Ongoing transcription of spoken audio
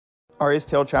Aria's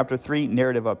Tale Chapter 3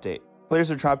 Narrative Update.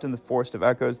 Players are trapped in the Forest of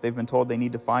Echoes. They've been told they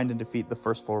need to find and defeat the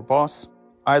first floor boss.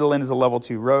 Idolin is a level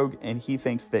 2 rogue, and he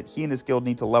thinks that he and his guild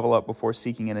need to level up before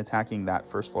seeking and attacking that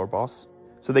first floor boss.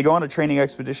 So they go on a training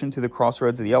expedition to the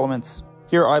crossroads of the elements.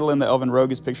 Here, Idolin the Elven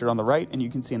Rogue is pictured on the right, and you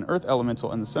can see an Earth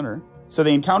Elemental in the center. So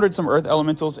they encountered some Earth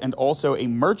Elementals and also a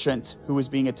merchant who was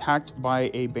being attacked by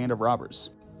a band of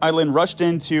robbers. Idolin rushed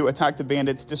in to attack the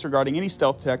bandits, disregarding any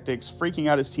stealth tactics, freaking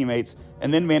out his teammates,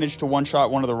 and then managed to one-shot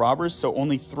one of the robbers, so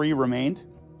only 3 remained.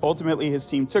 Ultimately, his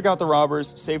team took out the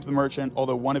robbers, saved the merchant,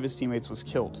 although one of his teammates was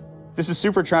killed. This is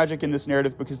super tragic in this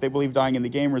narrative because they believe dying in the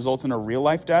game results in a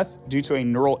real-life death due to a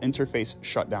neural interface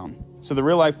shutdown. So the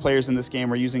real-life players in this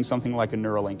game are using something like a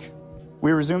Neuralink.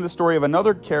 We resume the story of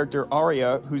another character,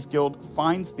 Aria, whose guild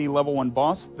finds the level 1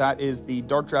 boss. That is the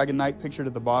Dark Dragon Knight pictured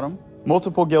at the bottom.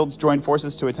 Multiple guilds join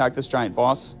forces to attack this giant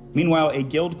boss. Meanwhile, a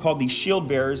guild called the Shield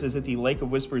Bearers is at the Lake of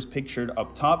Whispers pictured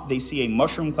up top. They see a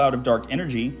mushroom cloud of dark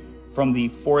energy from the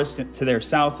forest to their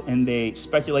south, and they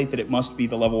speculate that it must be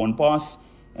the level 1 boss,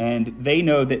 and they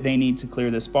know that they need to clear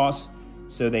this boss,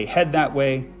 so they head that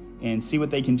way and see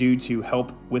what they can do to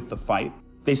help with the fight.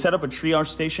 They set up a triage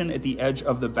station at the edge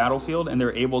of the battlefield, and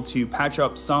they're able to patch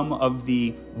up some of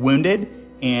the wounded,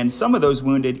 and some of those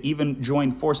wounded even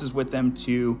join forces with them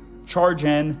to charge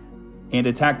in and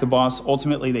attack the boss.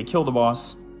 Ultimately, they kill the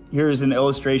boss. Here's an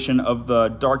illustration of the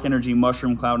dark energy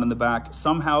mushroom cloud in the back.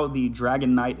 Somehow the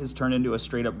Dragon Knight has turned into a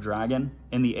straight up dragon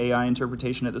in the AI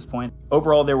interpretation at this point.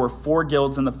 Overall, there were 4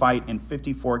 guilds in the fight and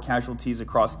 54 casualties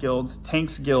across guilds.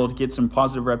 Tank's guild gets some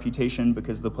positive reputation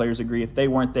because the players agree if they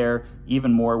weren't there,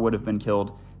 even more would have been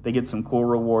killed. They get some cool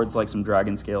rewards like some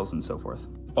dragon scales and so forth.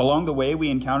 Along the way, we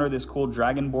encounter this cool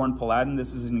dragonborn paladin.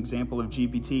 This is an example of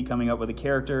GPT coming up with a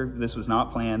character. This was not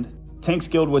planned. Tank's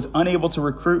guild was unable to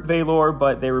recruit Valor,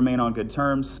 but they remain on good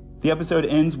terms. The episode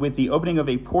ends with the opening of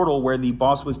a portal where the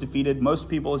boss was defeated. Most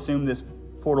people assume this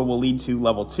portal will lead to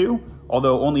level 2,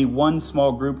 although only one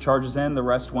small group charges in. The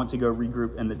rest want to go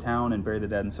regroup in the town and bury the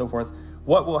dead and so forth.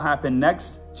 What will happen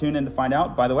next? Tune in to find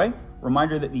out. By the way,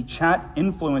 reminder that the chat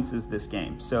influences this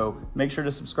game, so make sure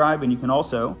to subscribe, and you can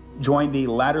also join the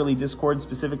Latterly Discord,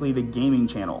 specifically the gaming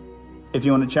channel, if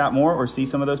you want to chat more or see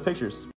some of those pictures.